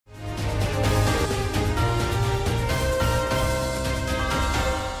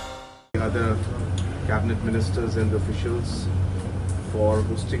cabinet ministers and the officials for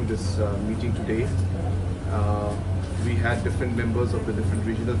hosting this meeting today. We had different members of the different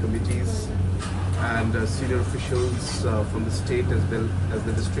regional committees and senior officials from the state as well as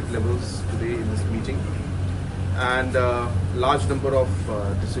the district levels today in this meeting. And large number of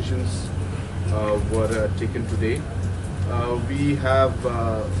decisions were taken today. We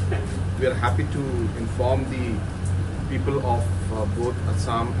are happy to inform the people of both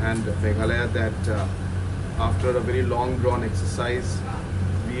Assam and Meghalaya that after a very long drawn exercise,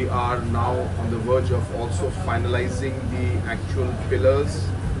 we are now on the verge of also finalizing the actual pillars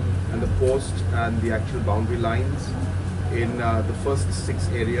and the post and the actual boundary lines in the first 6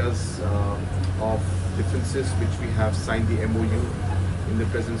 areas of differences which we have signed the MOU in the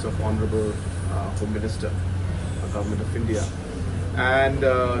presence of Honorable Home Minister, Government of India. And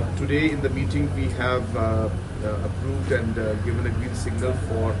today in the meeting we have approved and given a green signal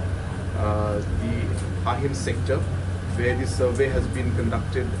for the Ahim sector, where the survey has been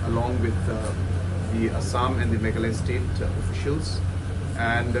conducted along with the Assam and the Meghalaya state officials,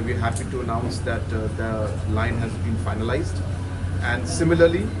 and we're happy to announce that the line has been finalized. And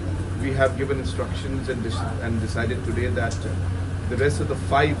similarly, we have given instructions and decided today that the rest of the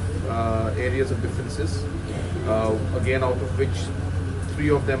 5 areas of differences, again out of which 3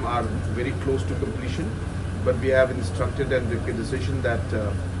 of them are very close to completion, but we have instructed and taken a decision that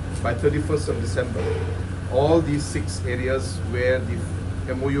by 31st of December, all these 6 areas where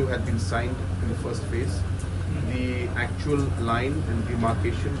the MOU had been signed in the first phase, the actual line and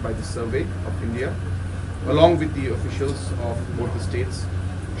demarcation by the Survey of India, along with the officials of both the states,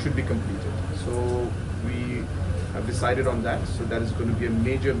 should be completed. So we have decided on that. So that is going to be a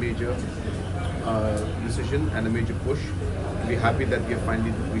major decision and a major push. We're happy that we have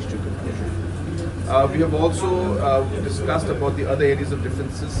finally reached a conclusion. We have also discussed about the other areas of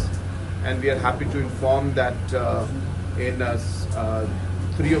differences, and we are happy to inform that in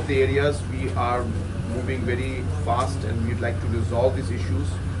 3 of the areas we are moving very fast and we'd like to resolve these issues.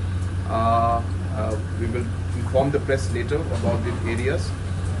 We will inform the press later about the areas,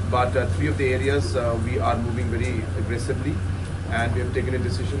 but 3 of the areas we are moving very aggressively, and we have taken a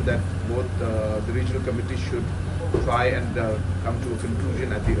decision that both the regional committee should try and come to a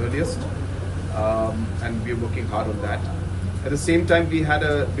conclusion at the earliest, and we are working hard on that. At the same time, we had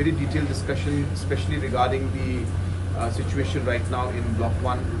a very detailed discussion, especially regarding the situation right now in Block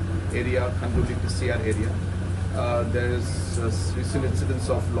I area, Khanduli PCR area. There is recent incidents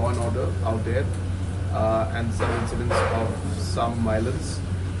of law and order out there, and some incidents of some violence.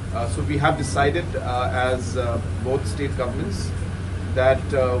 So we have decided as both state governments that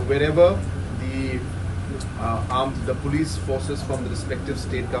wherever the police forces from the respective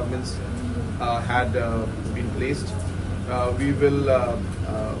state governments had been placed, we will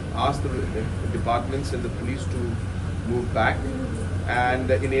ask the departments and the police to move back, and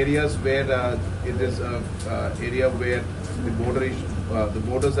in areas where it is an area where the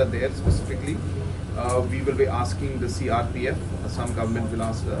borders are there specifically, we will be asking the CRPF. Assam government will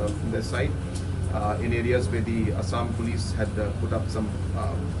ask from their side in areas where the Assam police had put up some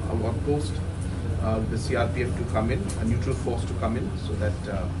outpost, the CRPF to come in, a neutral force to come in, so that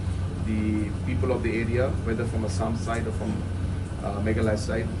the people of the area, whether from Assam side or from Meghalaya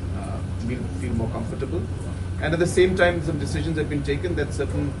side, will feel more comfortable. And at the same time, some decisions have been taken that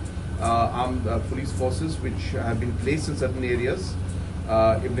certain armed police forces which have been placed in certain areas,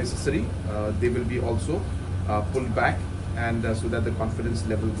 if necessary, they will be also pulled back, and so that the confidence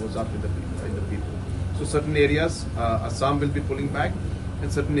level goes up in the people. So certain areas, Assam will be pulling back,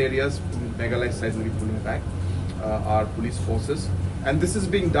 and certain areas, Meghalaya side will be pulling back our police forces. And this is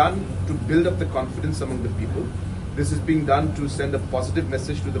being done to build up the confidence among the people. This is being done to send a positive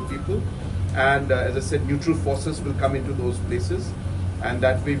message to the people. And as I said, neutral forces will come into those places, and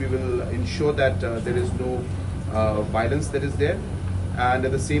that way we will ensure that there is no violence that is there. And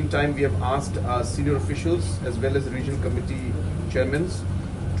at the same time, we have asked senior officials as well as the regional committee chairmen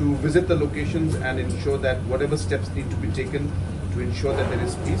to visit the locations and ensure that whatever steps need to be taken to ensure that there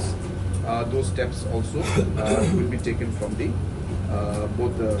is peace, those steps also will be taken from the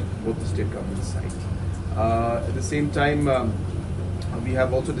both the state government side. At the same time, we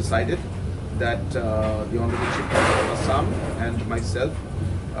have also decided that the Honorable Chief Minister of Assam and myself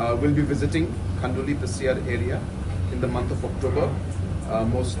will be visiting Khanduli PCR area in the month of October,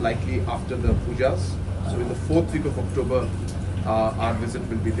 most likely after the pujas. So in the 4th week of October, our visit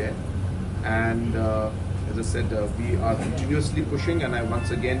will be there. And as I said, we are continuously pushing, and I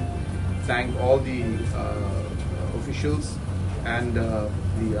once again thank all the officials and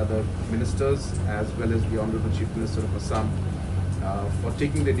the other ministers as well as the Honorable Chief Minister of Assam for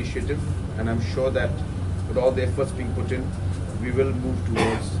taking the initiative, and I'm sure that with all the efforts being put in, we will move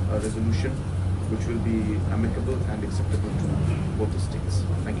towards a resolution which will be amicable and acceptable to both the states.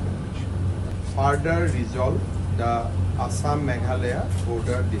 Thank you very much. Further resolve the Assam Meghalaya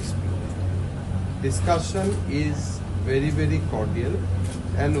border dispute. Discussion is very cordial,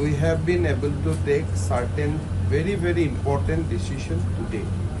 and we have been able to take certain very important decisions today.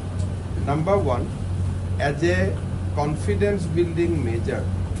 Number one, as a confidence building measure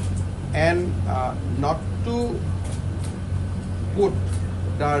and not to put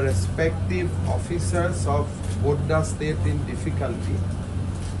the respective officers of both the state in difficulty,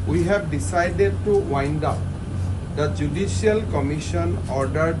 we have decided to wind up the judicial commission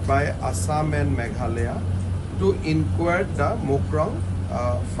ordered by Assam and Meghalaya to inquire the Mukroh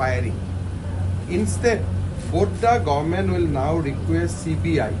firing. Instead, both the government will now request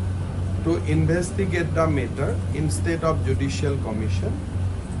CBI to investigate the matter instead of judicial commission,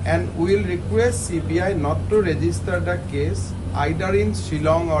 and we will request CBI not to register the case either in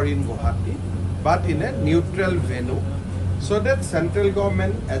Shillong or in Guwahati, but in a neutral venue, so that central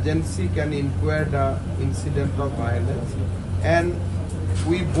government agency can inquire the incident of violence, and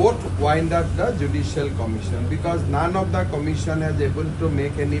we both wind up the judicial commission, because none of the commission has able to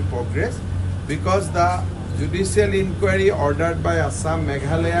make any progress, because the judicial inquiry ordered by Assam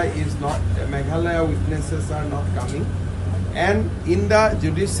Meghalaya is not, Meghalaya witnesses are not coming, and in the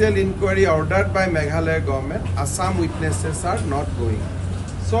judicial inquiry ordered by Meghalaya government, Assam witnesses are not going.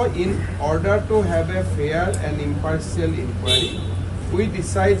 So in order to have a fair and impartial inquiry, we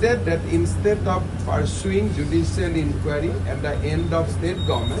decided that instead of pursuing judicial inquiry at the end of state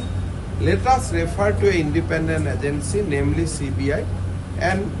government, let us refer to an independent agency, namely CBI,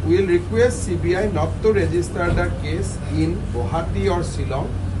 and we will request CBI not to register the case in Guwahati or Shillong,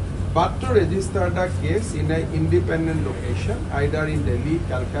 but to register the case in an independent location, either in Delhi,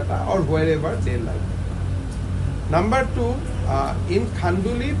 Calcutta, or wherever they like. Number two, in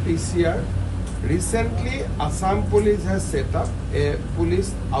Khanduli PCR, recently Assam police has set up a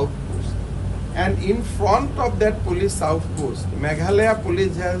police outpost, and in front of that police outpost, Meghalaya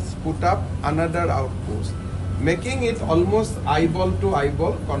police has put up another outpost, making it almost eyeball to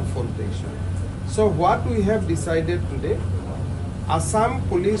eyeball confrontation. So what we have decided today, Assam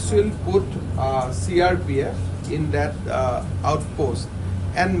police will put CRPF in that outpost,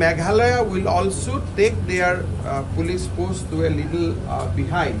 and Meghalaya will also take their police post to a little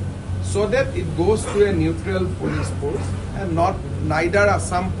behind, so that it goes to a neutral police post, and neither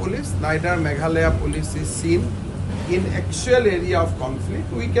Assam police, neither Meghalaya police is seen in actual area of conflict.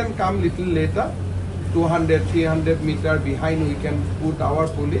 We can come little later, 200, 300 meter behind, we can put our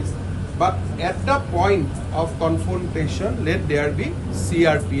police, but at the point of confrontation, let there be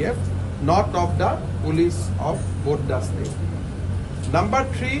CRPF, not of the police of both the states. Number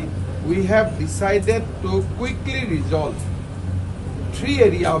three, we have decided to quickly resolve three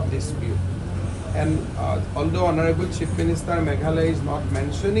areas of dispute, and although Honorable Chief Minister Meghalaya is not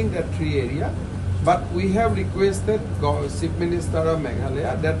mentioning that three areas, but we have requested Chief Minister of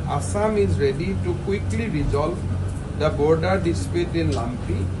Meghalaya that Assam is ready to quickly resolve the border dispute in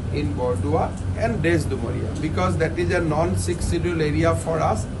Lampi, in Bordua and Desdumoria, because that is a non-6 schedule area for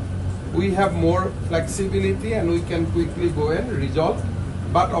us. We have more flexibility and we can quickly go and resolve.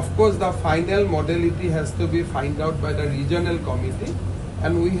 But of course the final modality has to be found out by the regional committee,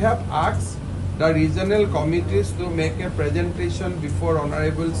 and we have asked the regional committees to make a presentation before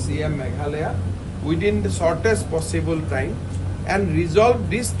Honorable CM Meghalaya within the shortest possible time and resolve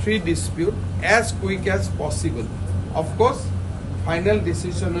these three disputes as quick as possible. Of course, final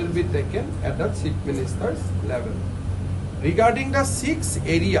decision will be taken at the Chief Minister's level. Regarding the 6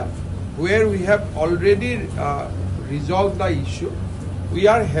 area where we have already resolved the issue, we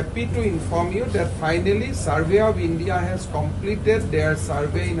are happy to inform you that finally Survey of India has completed their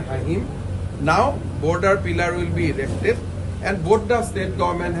survey in Hahim. Now border pillar will be erected, and both the state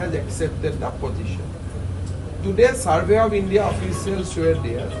government has accepted the position. Today Survey of India officials were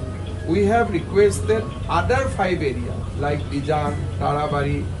there. We have requested other 5 areas like Dijang,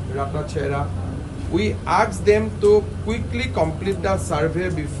 Tarabari, Ratachera. We asked them to quickly complete the survey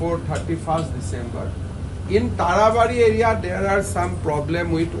before 31st December. In Tarabari area, there are some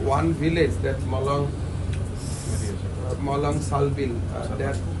problem with one village, that Molong Salbil,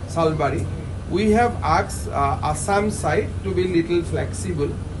 that Salbari. We have asked Assam side to be little flexible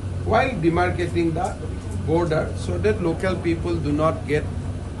while demarcating the border, so that local people do not get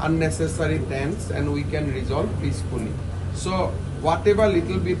unnecessary tense and we can resolve peacefully. So whatever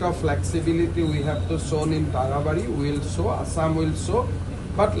little bit of flexibility we have to show in Tarabari, we will show, Assam will show.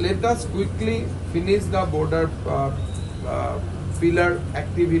 But let us quickly finish the border pillar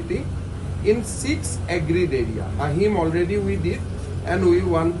activity in 6 agreed area. Ahim already we did, and we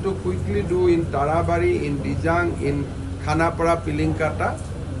want to quickly do in Tarabari, in Dijang, in Khanapara, Pilinkata,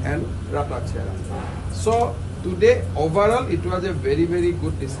 and Ratachera. So today overall it was a very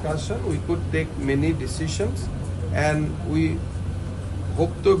good discussion. We could take many decisions, and we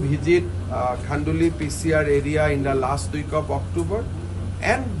hope to visit Khanduli PCR area in the last week of October,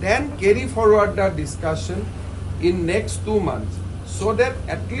 and then carry forward the discussion in next 2 months, so that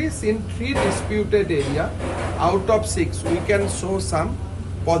at least in 3 disputed area out of 6 we can show some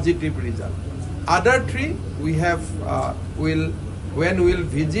positive result. Other 3 we have when we'll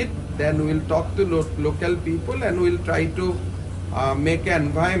visit, then we'll talk to local people, and we'll try to make an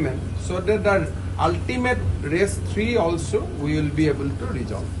environment so that the ultimate race 3 also we will be able to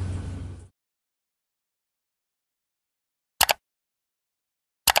resolve.